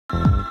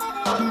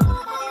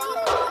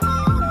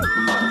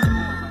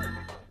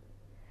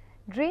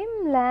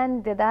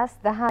Land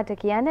 2018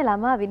 කියන්නේ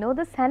ළමා විනෝද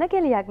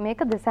සැනකෙළියක්. මේක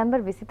දෙසැම්බර්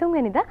 23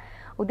 වෙනිදා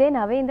උදේ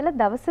 9 ඉඳලා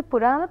දවස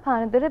පුරාම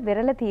පානදුර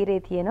වෙරළ තීරේ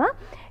තියෙනවා.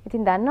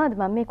 ඉතින් දන්නවද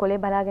මම මේ කොලේ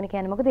බලාගෙන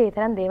කියන්නේ මොකද ඒ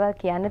තරම් දේවල්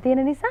කියන්න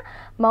තියෙන නිසා.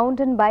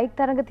 මවුන්ටන් බයික්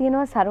තරඟ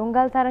තියෙනවා,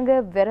 සරුංගල් තරඟ,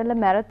 වෙරළ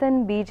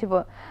මැරතන්, බීච්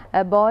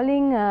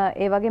බෝලිං,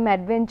 ඒ වගේම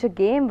ඇඩ්වෙන්චර්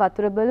ගේම්,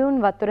 වතුර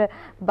බලූන්, වතුර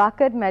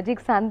බකට්,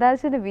 මැජික්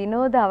සංදර්ශන,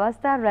 විනෝද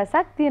අවස්ථා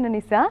රැසක් තියෙන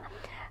නිසා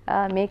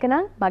මේක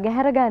නම්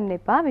මගහැර ගන්න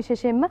එපා.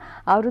 විශේෂයෙන්ම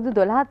අවුරුදු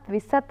 12ත්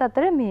 20ත්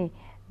අතර මේ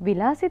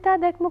විලාසිතා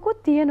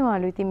දැක්මකුත්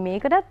තියෙනවලු. ඉතින්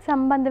මේකටත්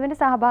සම්බන්ධ වෙන්න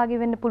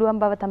සහභාගී වෙන්න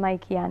පුළුවන් බව තමයි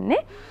කියන්නේ.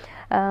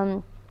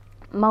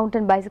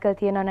 මවුන්ටන් බයිසිකල්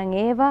තියෙනවා නම්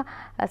ඒවා,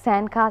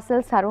 සෑන්ඩ්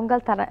කාසල්,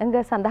 සරුංගල්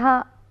තරඟ සඳහා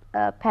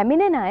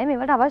පැමිණෙන අය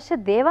මේවට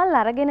අවශ්‍ය දේවල්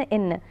අරගෙන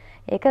එන්න.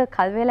 ඒක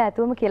කල් වේලා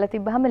ඇතුවම කියලා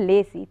තිබ්බහම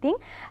ලේසි. ඉතින්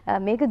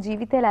මේක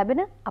ජීවිතේ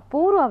ලැබෙන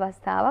අපූර්ව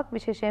අවස්ථාවක්.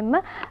 විශේෂයෙන්ම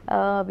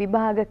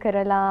විභාග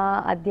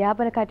කරලා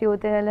අධ්‍යාපන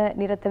කටයුතු වල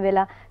නිරත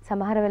වෙලා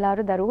සමහර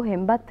වෙලාවට දරුවෝ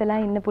හෙම්බත් වෙලා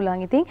ඉන්න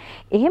පුළුවන්. ඉතින්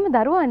එහෙම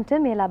දරුවන්ට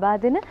මේ ලබා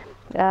දෙන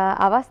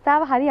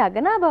අවස්ථාව හරි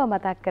අගනා බව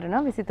මතක්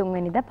කරනවා. 23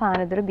 වෙනිදා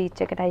පානදුර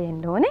බීච් එකටයි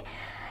එන්න ඕනේ.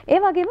 ඒ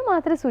වගේම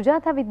මාතර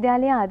සුජාතා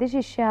විද්‍යාලයේ ආදි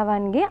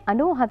ශිෂ්‍යාවන්ගේ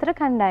 94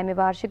 කණ්ඩායමේ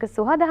වාර්ෂික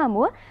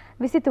සුහදහමුව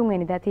 23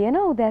 වෙනිදා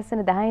තියෙනවා. උදෑසන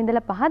 10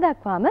 ඉඳලා 5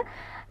 දක්වාම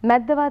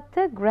මැද්දවත්ත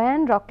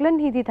ග්‍රෑන්ඩ්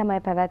රොක්ලන්ඩ් හිදී තමයි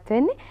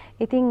පැවැත්වෙන්නේ.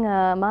 ඉතින්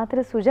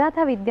මාතර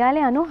සුජාතා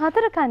විද්‍යාලයේ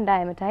 94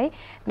 කණ්ඩායමටයි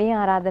මේ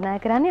ආරාධනා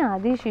කරන්නේ.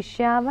 ආදි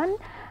ශිෂ්‍යාවන්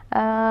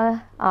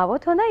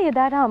ආවොත් හොඳයි.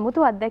 එදාට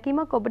අමුතු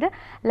අත්දැකීමක් ඔබට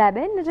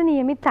ලැබෙන්නට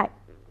නියමිතයි.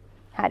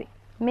 හරි.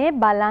 මේ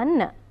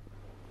බලන්න.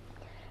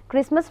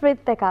 ක්‍රිස්මස්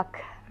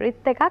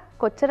රිත් එකක්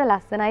කොච්චර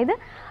ලස්සනයිද?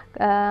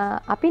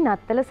 අපි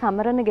නත්තල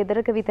සමරන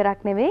ගෙදරක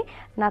විතරක් නෙවෙයි,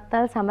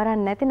 නත්තල්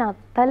සමරන්නේ නැති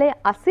නත්තලේ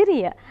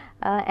අසිරිය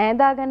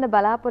ඈඳා ගන්න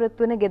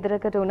බලාපොරොත්තු වෙන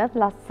ගෙදරකට උනත්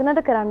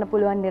ලස්සනට කරන්න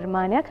පුළුවන්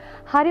නිර්මාණයක්.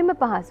 හරිම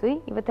පහසුයි.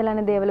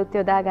 ඉවතලන දේවලුත්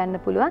යොදා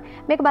ගන්න පුළුවන්.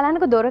 මේක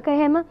බලන්නකො දොරක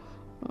එහෙම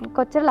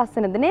කොච්චර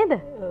ලස්සනද නේද?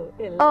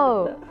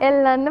 ඔව්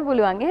එල්ලන්න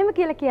පුළුවන්. එහෙම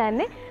කියලා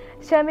කියන්නේ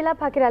ශර්මිලා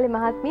පකිරාලි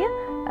මහත්මිය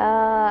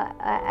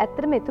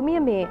ඇත්තටම එතුමිය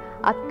මේ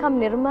අත්කම්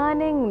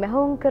නිර්මාණයෙන්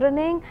මැහුම්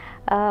කරණයෙන්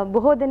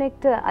බොහෝ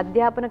දෙනෙක්ට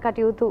අධ්‍යාපන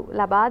කටයුතු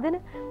ලබා දෙන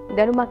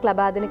දැනුමක්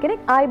ලබා දෙන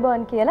කෙනෙක්.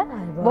 ආයිබෝන් කියලා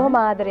බොහොම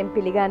ආදරෙන්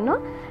පිළිගන්නවා.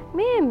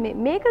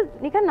 මේක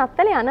නිකන්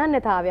නත්තලේ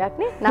අනන්‍යතාවයක්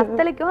නේ.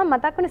 නත්තලේ කිව්වම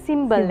මතක් වෙන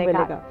සිම්බල්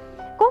එකක්.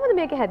 කොහොමද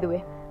මේක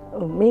හැදුවේ?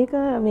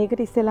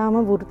 මේකට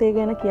ඉස්සෙල්ලාම වෘතය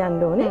ගැන කියන්න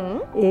ඕනේ.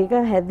 ඒක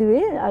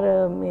හැදුවේ අර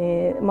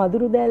මේ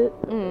මදුරු දැල්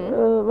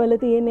වල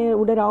තියෙන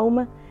උඩ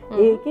රවුම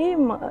ඒකේ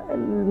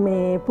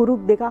මේ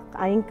පුරුක් දෙකක්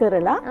අයින්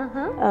කරලා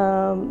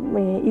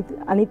මේ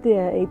අනිත්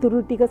ඉතුරු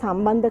ටික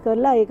සම්බන්ධ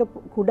කරලා ඒක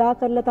කුඩා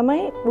කරලා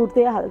තමයි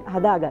වෘතය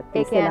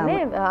හදාගත්තේ. ඒ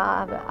කියන්නේ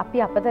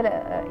අපි අපතල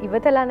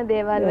ඉවතලන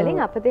දේවල් වලින්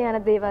අපතේ යන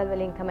දේවල්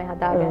වලින් තමයි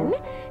හදාගන්නේ.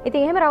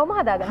 ඉතින් එහෙම රවුම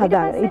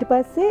හදාගන්න. ඊට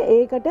පස්සේ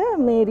ඒකට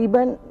මේ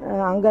රිබන්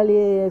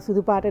අංගලයේ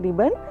සුදු පාට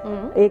රිබන්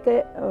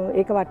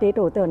ඒක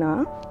වටේට ඔතනවා.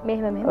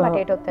 මෙහෙම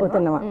වටේට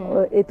ඔතනවා.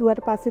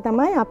 ඒතුවට පස්සේ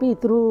තමයි අපි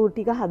ඉතුරු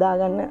ටික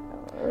හදාගන්න.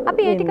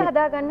 අපි ඒ ටික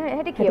හදාගන්න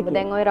හැටි කියමු.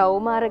 දැන් ওই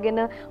රවුම අරගෙන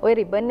ওই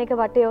රිබන් එක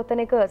වටේ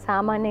ඔතන එක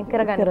සාමාන්‍යයෙන්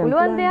කරගන්න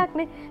පුළුවන් දෙයක්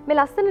නේ. මේ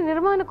ලස්සන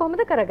නිර්මාණ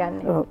කොහොමද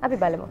කරගන්නේ? අපි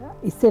බලමු.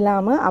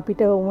 ඉස්සෙල්ලාම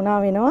අපිට වුණා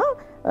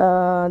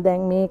වෙනවා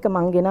දැන් මේක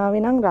මං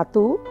ගෙනාවේ නම්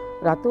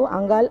රතු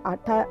අඟල්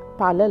 8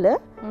 පළල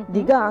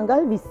දිග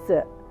අඟල්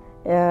 20.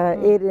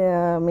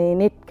 මේ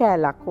නෙට්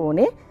කෑල්ලක්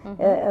ඕනේ.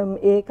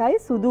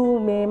 ඒකයි සුදු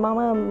මේ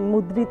මම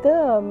මුද්‍රිත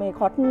මේ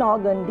කොටන්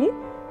ඕගන්ඩි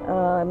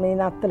මේ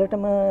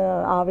නත්තලටම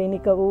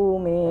ආවේනික වූ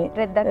මේ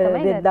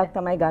රෙද්දක්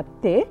තමයි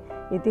ගත්තේ.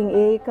 ඉතින්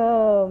ඒක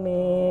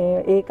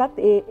මේ ඒකත්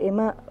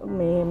එම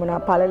මේ මොනවා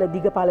පළල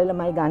දිග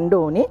පළලමයි ගන්න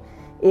ඕනේ.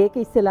 ඒක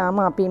ඉස්සෙල්ලාම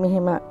අපි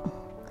මෙහෙම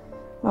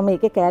මම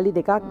ඒකේ කෑලි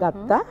දෙකක්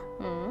ගත්තා.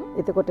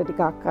 එතකොට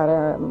ටිකක් අර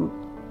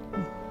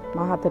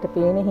මහතට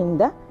පේන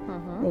හින්දා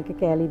මේක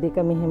කෑලි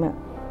දෙක මෙහෙම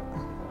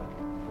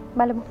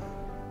බලමු.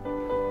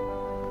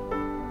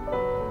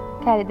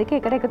 කෑලි දෙක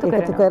එකට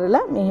එකතු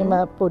කරලා මෙහෙම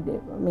පොඩි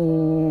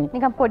මේ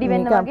නිකන් පොඩි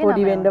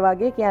වෙන්න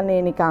වගේ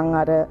කියන්නේ නිකන්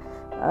අර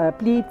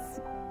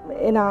ප්ලීට්ස්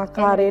එන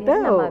ආකාරයට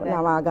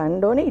නවා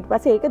ගන්න ඕනේ. ඊට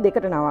පස්සේ ඒක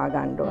දෙකට නවා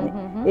ගන්න ඕනේ.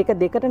 ඒක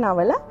දෙකට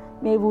නවලා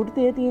මේ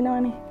වෘතය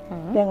තියෙනවානේ.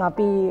 දැන්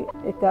අපි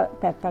එක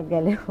පැත්තක්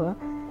ගැලෙවුවා.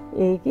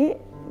 ඒකේ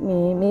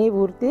මේ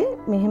වෘතේ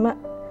මෙහෙම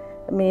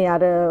මේ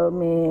අර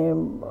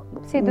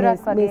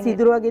මේ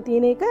සිදුර වගේ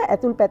තියෙන එක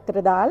ඇතුල්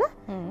පැත්තට දාලා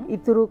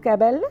ඉතුරු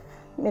කැබැල්ල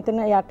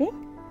මෙතන යටින්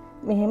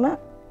මෙහෙම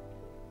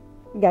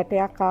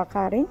ගැටයක්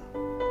ආකාරයෙන්.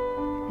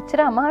 එච්චර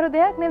අමාරු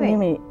දෙයක්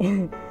නෙමෙයි.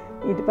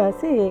 ඊට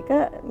පස්සේ ඒක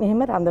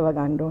මෙහෙම රඳව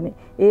ගන්න ඕනේ.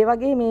 ඒ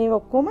වගේ මේ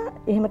ඔක්කොම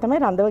එහෙම තමයි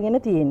රඳවගෙන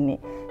තියෙන්නේ.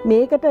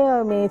 මේකට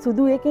මේ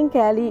සුදු එකෙන්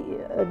කෑලි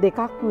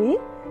දෙකක් වී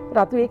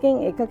රතු එකෙන්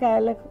එක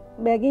කෑල්ල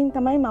බැගින්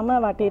තමයි මම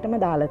වටේටම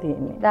දාලා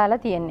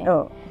තියෙන්නේ.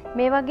 ඔව්.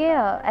 මේ වගේ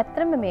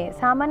ඇත්තටම මේ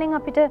සාමාන්‍යයෙන්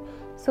අපිට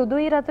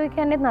සුදුයි රතුයි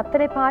කියන්නේ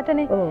නත්තරේ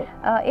පාටනේ.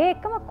 ඒ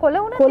එකම කොළ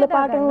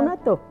පාට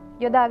වුණත් ඔව්.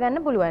 යොදා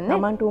ගන්න පුළුවන් නේ.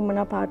 තමන්ට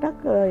උමනා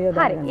පාටක්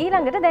යොදා ගන්න. හරි.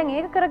 ඊළඟට දැන්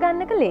ඒක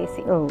කරගන්න එක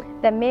ලේසි.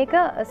 දැන් මේක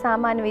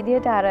සාමාන්‍ය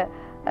විදිහට අර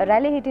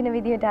රැලි හිටින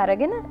විදිහට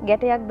අරගෙන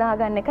ගැටයක්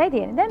දාගන්න එකයි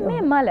තියෙන්නේ. දැන්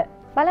මේ මල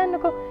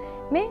බලන්නකෝ.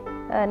 මේ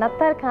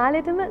නත්තල්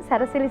කාලෙටම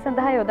සැරසිලි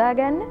සඳහා යොදා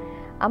ගන්න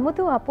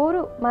අමුතු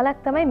අපූරු මලක්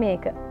තමයි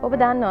මේක. ඔබ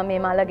දන්නවා මේ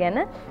මල ගැන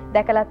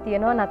දැකලා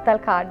තියෙනවා නත්තල්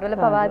කාඩ් වල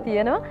පවා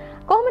තියෙනවා.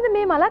 කොහොමද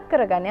මේ මලක්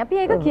කරගන්නේ? අපි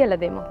ඒක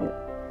කියලා දෙමු.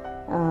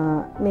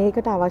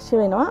 මේකට අවශ්‍ය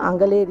වෙනවා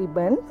අඟලේ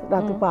රිබන්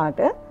රතු පාට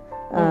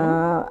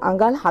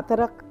අඟල්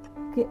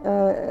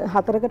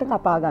 4කට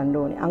කපා ගන්න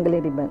ඕනේ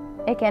අඟලේ රිබන්.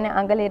 ඒ කියන්නේ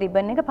අඟලේ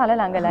රිබන් එක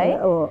පළල අඟලයි.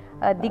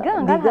 දිග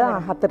අඟල්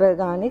 4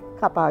 ගානේ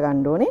කපා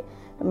ගන්න ඕනේ.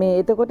 මේ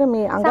එතකොට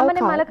මේ අඟල්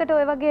සාමාන්‍ය මලකට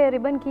ඔය වගේ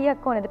රිබන්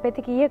කීයක් ඕනේද?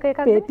 පෙති කීයක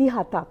එකක්ද? පෙති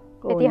 7ක්.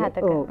 පෙති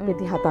 7ක.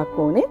 පෙති 7ක්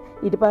ඕනේ.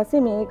 ඊට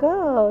පස්සේ මේක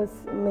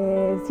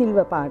මේ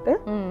සිල්වර් පාට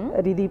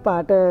රිදී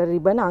පාට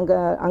රිබන්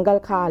අඟල්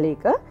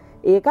කාලයක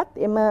ඒකත්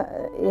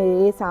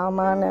ඒ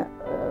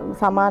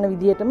සමාන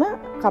විදියටම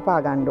කපා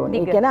ගන්න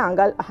ඕනේ. ඒ කියන්නේ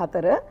අඟල්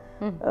 4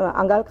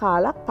 අඟල්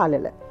කාලක්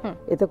පළල.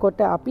 එතකොට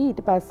අපි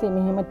ඊට පස්සේ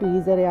මෙහෙම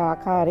ට්වීසර්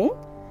ආකාරයෙන්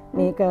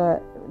මේක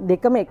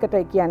දෙකම එකට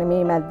කියන්නේ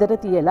මේ මැද්දට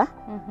තියලා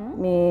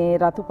මේ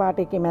රතු පාට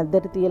එකේ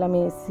මැද්දට තියලා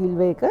මේ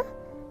සිල්වර් එක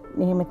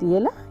මෙහෙම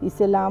තියලා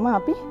ඉස්සෙල්ලාම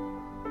අපි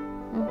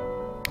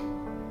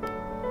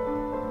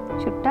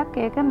චුට්ටක්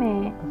ඒක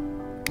මේ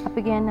අපි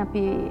කියන්නේ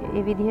අපි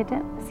ඒ විදිහට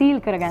සීල්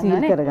කරගන්න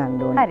ඕනේ. සීල්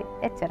කරගන්න ඕනේ. හරි,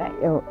 එච්චරයි.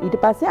 ඔව්. ඊට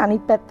පස්සේ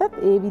අනිත් පැත්තත්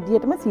ඒ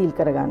විදිහටම සීල්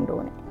කරගන්න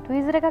ඕනේ.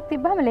 ට්වීසර් එකක්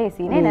තිබ්බම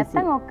ලේසි නේ.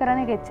 නැත්තම් ඔක්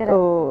කරන එක එච්චර.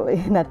 ඔව්.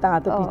 නැත්තම්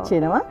අත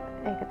පිච්චෙනවා.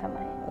 ඒක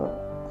තමයි. ඔව්.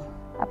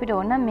 අපිට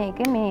ඕන නම්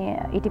මේකේ මේ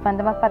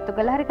ඉටිපන්දමක් පත්තු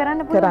කරලා හරි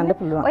කරන්න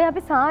පුළුවන්. ඔය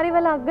අපි සාරි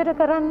වල අග්ගට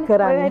කරන්නේ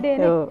ඔය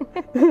වැඩේනේ. ඔව්.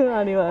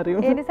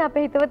 අනිවාර්යයෙන්ම. ඒ නිසා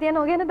අපේ හිතව තියෙන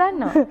ඔය ගැන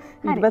දන්නවා.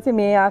 ඊට පස්සේ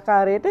මේ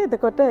ආකාරයට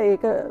එතකොට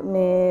ඒක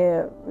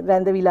මේ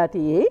රැඳවිලා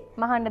තියේ.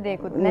 මහන්න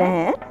දෙයක්වත්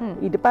නැහැ.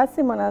 ඊට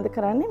පස්සේ මොනවද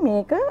කරන්නේ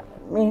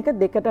මේක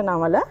දෙකට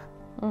නවලා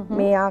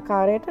මේ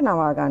ආකාරයට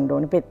නවා ගන්න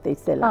ඕනේ පෙත්ත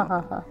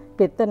ඉස්සෙල්ලා.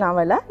 පෙත්ත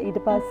නවලා ඊට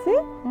පස්සේ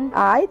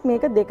ආයෙත්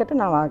මේක දෙකට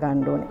නවා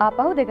ගන්න ඕනේ.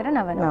 ආපහු දෙකට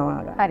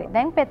නවනවා. හරි.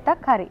 දැන්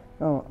පෙත්තක් හරි.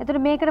 ඔව්.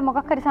 එතකොට මේකට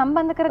මොකක් හරි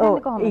සම්බන්ධ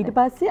කරගන්නේ කොහොමද? ඊට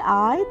පස්සේ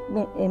ආයෙත්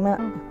එම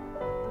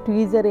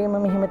ට්වීසරේම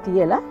මෙහෙම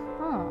තියලා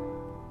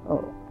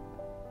ඔව්.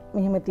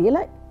 මෙහෙම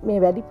තියලා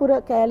මේ වැඩිපුර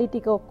කෑලි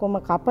ටික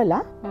ඔක්කොම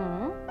කපලා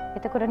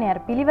එතකොටනේ අර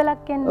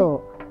පිළිවෙලක් එන්නේ. ඔව්.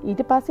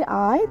 ඊට පස්සේ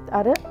ආයෙත්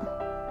අර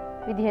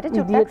විදිහට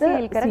චුට්ටක්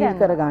සීල්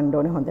කරගන්න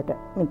ඕනේ හොඳට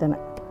මෙතන.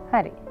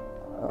 හරි.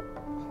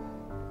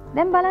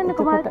 දැන්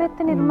බලන්නකො මල් පෙත්ත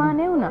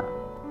නිර්මාණය වුණා.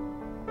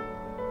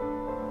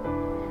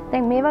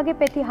 දැන් මේ වගේ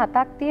පෙති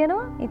 7ක්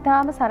තියෙනවා.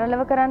 ඊටාම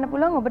සරලව කරන්න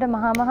පුළුවන්. ඔබට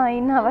මහා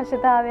ඉන්න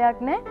අවශ්‍යතාවයක්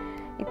නැහැ.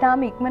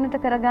 ඊටාම ඉක්මනට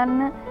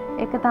කරගන්න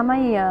එක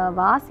තමයි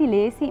වාසි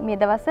ලේසි මේ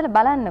දවස්වල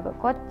බලන්නකො.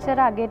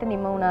 කොච්චර අගේට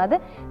නිම වුණාද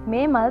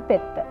මේ මල්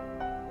පෙත්ත.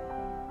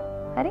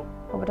 හරි?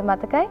 ඔබට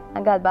මතකයි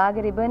අඟල්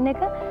භාග රිබන්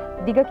එක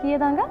දිග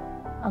කීයද අඟල්?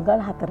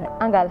 අඟල් 4යි.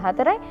 අඟල්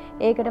 4යි.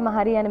 ඒකටම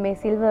හරියන මේ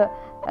සිල්වර්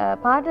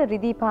පාට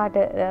රිදී පාට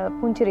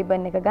පුංචි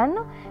රිබන් එක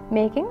ගන්නවා.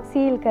 මේකෙන්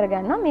සීල්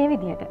කරගන්නවා මේ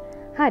විදිහට.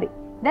 හරි.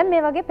 දැන්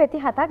මේ වගේ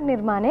පෙති 7ක්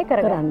නිර්මාණය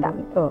කරගත්තා.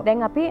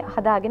 දැන් අපි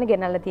හදාගෙන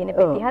ගෙනල්ලා තියෙන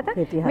පෙති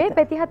 7. මේ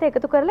පෙති 7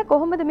 එකතු කරලා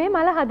කොහොමද මේ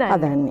මල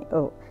හදන්නේ?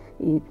 ඔව්.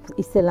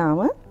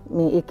 ඉස්සෙල්ලාම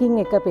මේ එකින්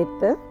එක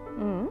පෙත්ත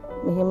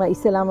මෙහෙම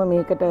ඉස්සෙල්ලාම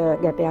මේකට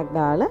ගැටයක්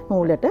දාලා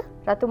නූලට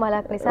රතු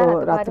මලක් නිසා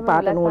රතු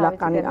පාට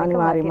නූලක්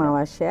අනිවාර්යයෙන්ම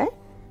අවශ්‍යයි.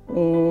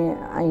 මේ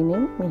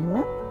අයිනෙන්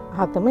මෙහෙම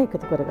 7ම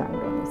එකතු කරගන්න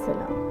ඕනේ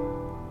ඉස්සෙල්ලාම.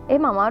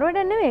 එහෙම අමාරුවට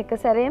නෙවෙයි එක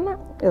සැරේම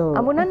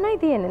අමුණන්නයි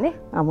තියෙන්නේ නේ.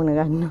 අමුණ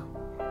ගන්නවා.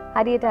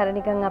 හරියට අර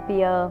නිකන් අපි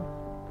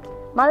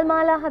මල්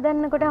මාලා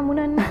හදන්නකොට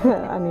අමුණන්නේ.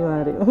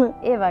 අනිවාර්යයෙන්ම.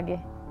 ඒ වගේ.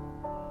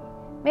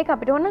 මේක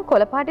අපිට ඕන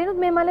කොළ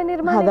පාටිනුත් මේ මල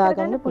නිර්මාණය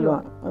කරගන්න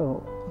පුළුවන්. ඔව්.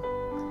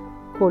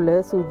 කොළ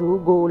සුදු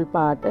ගෝල්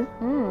පාට.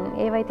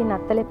 ඒවා ඉතින්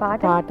අත්තලේ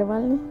පාට.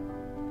 පාටවල්නේ.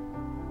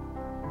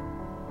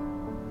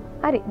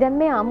 හරි. දැන්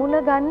මේ අමුණ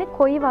ගන්නෙ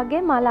කොයි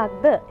වගේ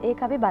මලක්ද?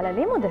 ඒක අපි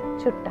බලලෙමුද?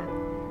 චුට්ටක්.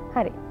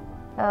 හරි.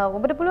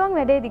 ඔබට පුළුවන්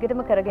වැඩේ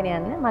දිගටම කරගෙන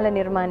යන්න. මල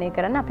නිර්මාණය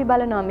කරන්න. අපි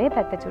බලනවා මේ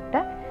පැත්ත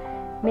චුට්ටක්.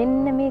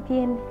 මෙන්න මේ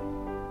තියෙන්නේ.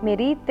 මේ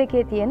රීත්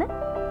එකේ තියෙන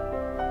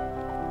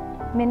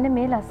මෙන්න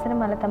මේ ලස්සන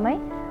මල තමයි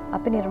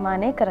අපි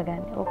නිර්මාණය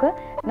කරගන්නේ. ඕක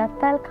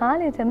නත්තල්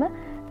කාලෙටම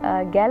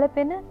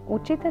ගැළපෙන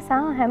උචිත සහ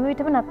හැම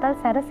විටම නත්තල්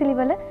සැරසිලි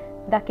වල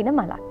දකින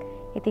මලක්.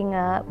 ඉතින්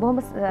බොහොම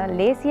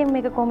ලේසියෙන්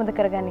මේක කොහොමද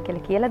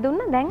කරගන්නේ කියලා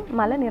දුන්නා. දැන්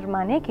මල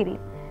නිර්මාණය කිරීම.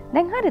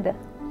 දැන් හරිද?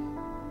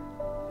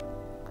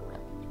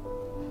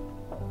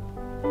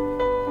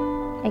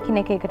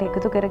 එකිනෙක එකට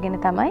එකතු කරගෙන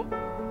තමයි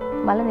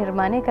මල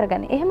නිර්මාණය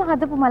කරගන්නේ. එහෙම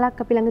හදපු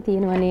මලක් අපි ළඟ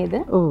තියෙනව නේද?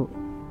 ඔව්.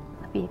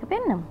 අපි ඒක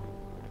පෙන්නමු.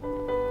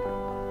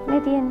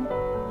 මේ තියෙන්නේ.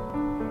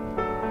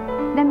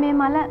 දැන් මේ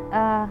මල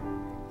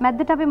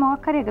මැද්දට අපි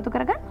මොකක් හරි එකතු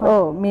කරගන්න.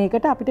 ඔව්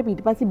මේකට අපිට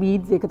පිටිපස්සේ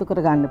බීඩ්ස් එකතු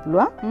කරගන්න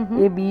පුළුවන්.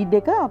 ඒ බීඩ්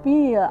එක අපි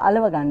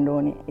අලව ගන්න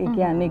ඕනේ. ඒ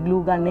කියන්නේ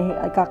ග්ලූ ගන්න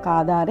එකක්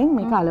ආධාරයෙන්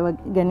මේක අලව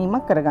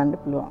ගැනීමක් කරගන්න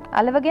පුළුවන්.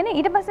 අලවගෙන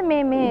ඊට පස්සේ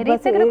මේ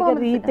රීත් එකට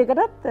කොහොමද? රීත්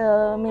එකටත්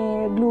මේ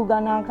ග්ලූ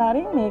ගන්න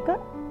ආකාරයෙන් මේක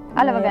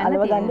අලව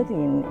ගන්න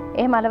තියෙන්නේ.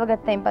 එහෙම අලව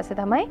ගත්තයින් පස්සේ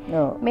තමයි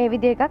මේ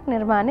විදිහ එකක්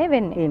නිර්මාණය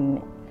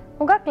වෙන්නේ.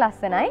 හුඟක්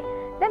ලස්සනයි.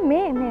 දැන්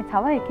මේ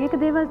තව එක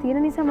දේවල්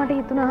තියෙන නිසා මට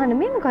හිතුණා අහන්න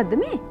මේ මොකද්ද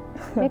මේ?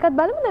 මේකත්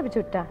බලමුද අපි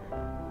චුට්ටක්?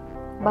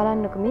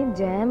 බලන්නකො මේ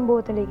ජෑම්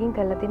බෝතලයකින්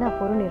කරලා තියෙන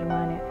අපූර්ව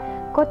නිර්මාණය.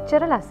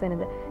 කොච්චර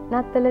ලස්සනද.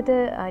 නත්තලට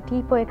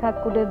ටීපෝ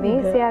එකක් උඩ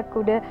මේසයක්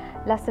උඩ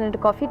ලස්සනට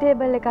කොෆි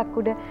ටේබල් එකක්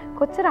උඩ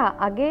කොච්චර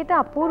අගේට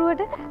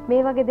අපූර්වට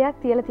මේ වගේ දෙයක්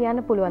තියලා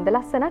තියන්න පුළුවන්ද.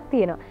 ලස්සනක්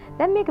තියෙනවා.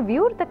 දැන් මේක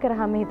විවෘත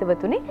කරාම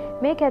හිතවතුනි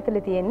මේක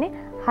ඇතුලේ තියෙන්නේ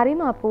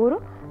හරිම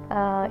අපූර්ව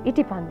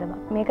ඉටිපන්දමක්.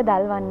 මේක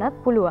දල්වන්නත්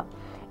පුළුවන්.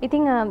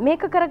 ඉතින්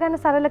මේක කරගන්න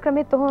සරල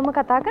ක්‍රමෙත් ඔහොම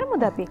කතා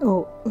කරමුද අපි?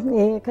 ඔව්.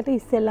 ඒකට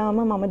ඉස්සෙල්ලාම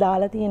මම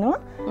දාලා තියෙනවා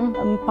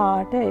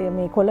පාට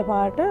මේ කොළ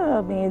පාට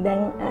මේ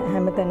දැන්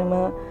හැමතැනම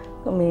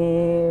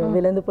මේ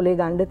වෙළඳ පොලේ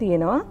ගන්න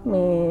තියෙනවා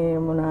මේ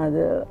මොනවාද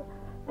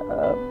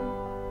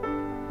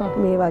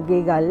මේ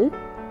වගේ ගල්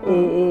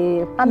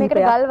මේකට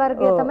ගල්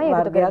වර්ගය තමයි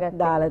එකතු කරගත්තේ.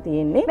 දාලා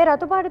තියෙන්නේ. මේ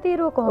රතු පාට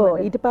තීරුව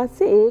කොහොමද? ඊට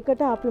පස්සේ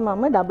ඒකට අපි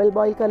මම ඩබල්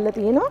බොයිල් කරලා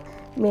තියෙනවා.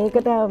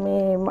 මේකට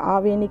මේ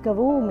ආවේනික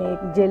වූ මේ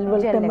ජෙල්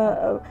වලටම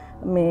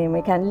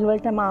මේ කැන්ඩල්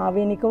වලටම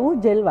ආවේනික වූ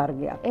ජෙල්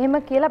වර්ගයක්. එහෙම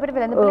කියලා අපිට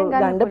වෙළඳ පොලෙන්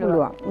ගන්න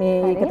පුළුවන්.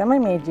 මේක තමයි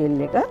මේ ජෙල්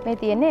එක. මේ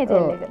තියෙන්නේ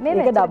ජෙල් එක.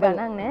 මේක ඩබල්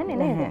ගණන් නෑ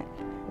නේද?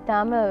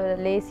 ඊටාම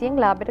ලේසියෙන්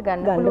ලාභයට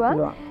ගන්න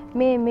පුළුවන්.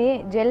 මේ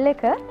ජෙල්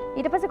එක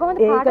ඊට පස්සේ කොහොමද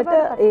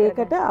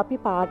ඒකට අපි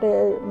පාට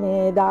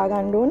මේ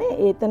දාගන්න ඕනේ.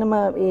 ඒතනම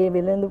ඒ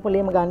වෙළඳ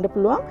පොලේම ගන්න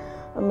පුළුවන්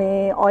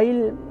මේ ඔයිල්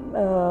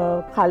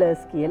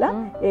කලර්ස් කියලා.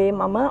 ඒ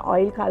මම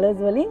ඔයිල් කලර්ස්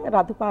වලින්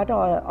රතු පාට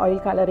ඔයිල්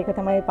කලර් එක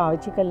තමයි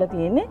පාවිච්චි කරලා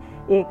තියෙන්නේ.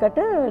 ඒකට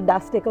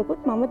ඩස්ට්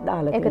එකකුත් මම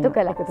දාලා එකතු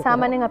කළා.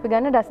 සාමාන්‍යයෙන් අපි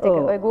ගන්න ඩස්ට්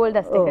එක, ඔය ගෝල්ඩ්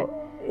ඩස්ට් එක.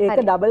 ඒක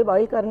ඩබල්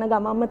බොයිල් කරන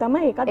ගමන්ම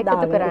තමයි ඒකත්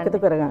දාලා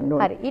එකතු කරගන්න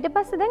ඕනේ. හරි. ඊට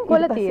පස්සේ දැන්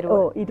කොළ තීරුව.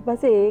 ඔව්. ඊට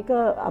පස්සේ ඒක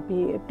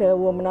අපිට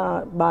වමනා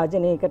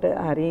භාජනයකට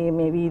හරි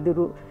මේ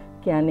වීදුරු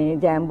කියන්නේ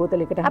ජෑම්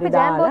බෝතලයකට හරි දාලා අපි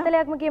ජෑම්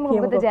බෝතලයක්ම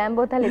කියමුකෝ. මොකද ජෑම්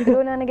බෝතල් ඉතුරු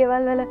වෙනවනේ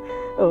ගෙවල් වල.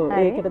 ඔව්.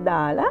 ඒකට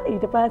දාලා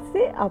ඊට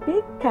පස්සේ අපි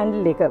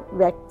කැන්ඩල් එක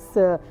වැක්ස්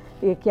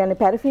ඒ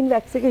කියන්නේ පැරෆින්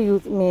වැක්ස් එක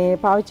මේ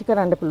පාවිච්චි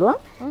කරන්න පුළුවන්.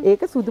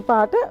 ඒක සුදු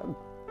පාට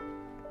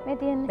මේ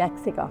තියෙන්නේ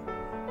වැක්ස් එකක්.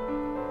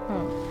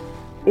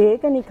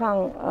 ඒක නිකන්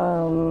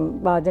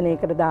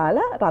වාදනයකට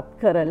දාලා රත්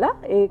කරලා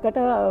ඒකට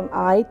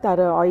ආයිත්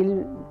අර ඔයිල්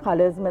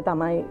කලර්ස්ම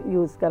තමයි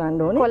යූස්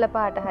කරන්න ඕනේ. කොළ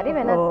පාට හරි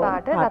වෙනත්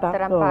පාට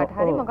රත්තරන් පාට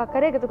හරි මොකක්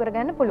හරි එකතු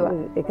කරගන්න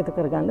පුළුවන්. එකතු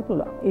කරගන්න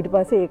පුළුවන්. ඊට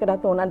පස්සේ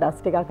ඒකටත් ඕන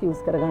ඩස්ට් එකක්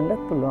යූස්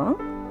කරගන්නත් පුළුවන්.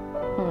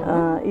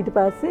 ඊට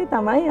පස්සේ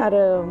තමයි අර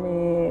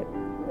මේ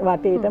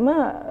වටේටම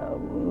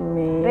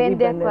මේ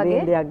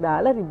රේන්දයක්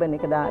දාලා රිබන්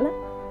එක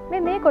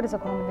දාලා මේ කොටස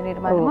කොහොමද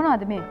නිර්මාණය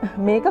මොනවද මේ?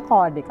 මේක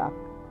කෝඩ් එකක්.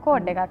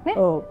 කෝඩ් එකක් නේ?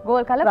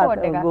 ගෝල් කලර්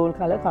කෝඩ් එකක්. ගෝල්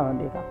කලර්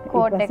කෝඩ් එකක්.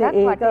 කෝඩ් එකක්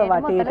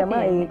වටේටම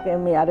ඒක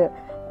මේ අර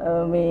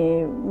මේ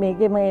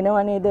මේකෙම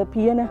එනවා නේද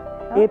පියන.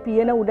 ඒ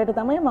පියන උඩට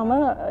තමයි මම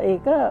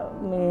ඒක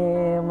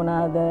මේ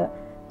මොනවාද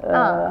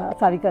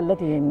සවි කරලා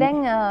තියෙන්නේ. දැන්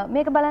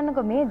මේක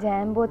බලන්නකෝ මේ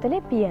ජෑම්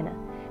බෝතලේ පියන.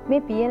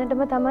 මේ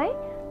පියනටම තමයි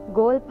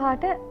ගෝල්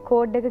පාට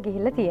කෝඩ් එක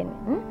ගිහිල්ලා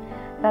තියෙන්නේ.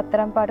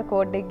 රත්තරන් පාට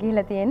කෝඩ් එක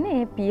ගිහිල්ලා තියෙන්නේ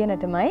මේ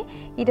පියනටමයි.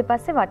 ඊට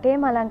පස්සේ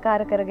වටේම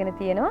අලංකාර කරගෙන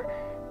තියෙනවා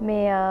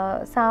මේ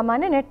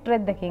සාමාන්‍ය නෙට්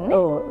රෙද්දකින් නේ.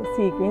 ඔව්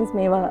සීක්වෙන්ස්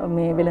මේවා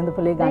මේ වෙළඳ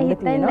පොලේ ගන්න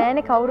තියෙනවා.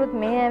 නෑනේ කවුරුත්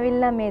මේ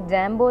ඇවිල්ලා මේ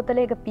ජෑම්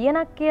බෝතලයක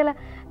පියනක් කියලා.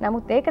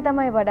 නමුත් ඒක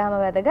තමයි වඩාම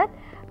වැදගත්.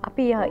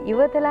 අපි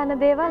ඉවතලන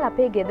දේවල්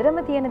අපේ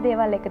ගෙදරම තියෙන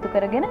දේවල් එකතු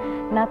කරගෙන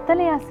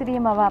නත්තලේ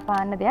අසිරියම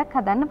වපාන්න දෙයක්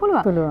හදන්න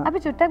පුළුවන්.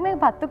 අපි චුට්ටක් මේක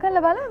පත්තු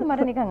කරලා බලමු.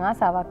 මට නිකන්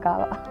ආසාවක්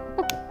ආවා.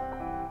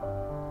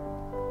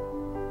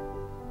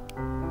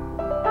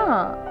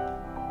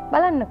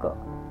 බලන්නකෝ.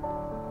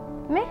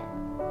 මේ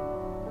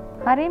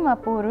හරිම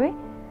අපූර්වයි.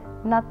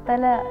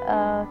 නත්තල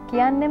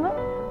කියන්නෙම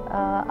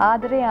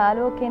ආදරේ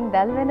ආලෝකයෙන්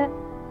දැල්වෙන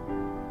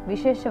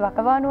විශේෂ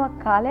වකවානුවක්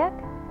කාලයක්.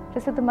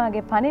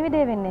 ක්‍රිස්තුමාගේ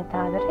පණිවිඩය වෙන්නේ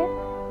ආදරය.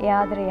 ඒ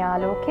ආදරේ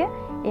ආලෝකය,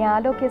 ඒ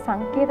ආලෝකය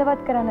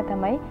සංකේතවත් කරන්න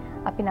තමයි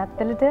අපි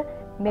නත්තලට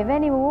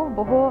මෙවැනි වූ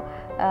බොහෝ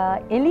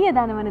එළිය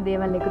දනවන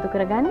දේවල් එකතු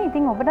කරගන්න.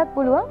 ඉතින් ඔබටත්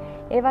පුළුවන්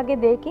ඒ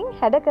වගේ දෙයකින්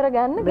හැඩ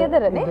කරගන්න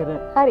ගෙදරනේ.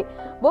 හරි.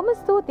 බොහොම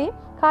ස්තුතියි.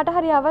 කාට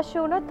හරි අවශ්‍ය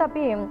වුණොත්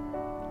අපි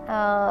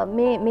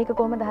මේක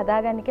කොහොමද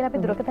හදාගන්නේ කියලා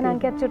අපි දුරකථන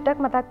අංකයක් චුට්ටක්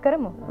මතක්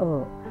කරමු. ඔව්.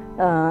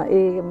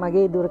 ඒ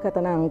මගේ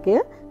දුරකථන අංකය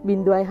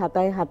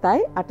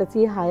 077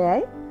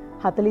 806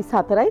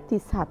 44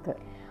 37.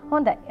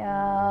 හොඳයි.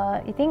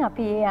 ඉතින්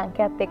අපි මේ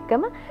අංකයත්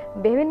එක්කම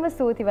බෙහෙවින්ම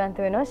ස්තුතිවන්ත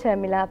වෙනවා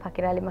ශර්මිලා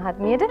පකිරාලි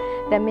මහත්මියට.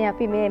 දැන් මේ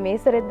අපි මේ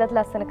මේසරෙද්දත්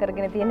ලස්සන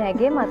කරගෙන තියෙන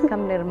ඇගේ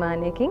මත්කම්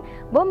නිර්මාණයකින්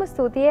බොහොම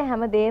ස්තුතියි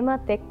හැම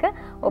දෙයක්මත් එක්ක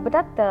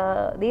ඔබටත්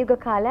දීර්ඝ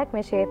කාලයක්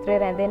මේ ක්ෂේත්‍රයේ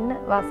රැඳෙන්න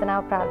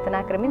වාසනාව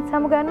ප්‍රාර්ථනා කරමින්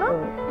සමුගන්නවා.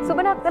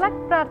 සුබ නත්තලක්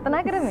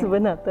ප්‍රාර්ථනා කරමින්. සුබ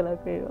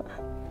නත්තලක් වේවා.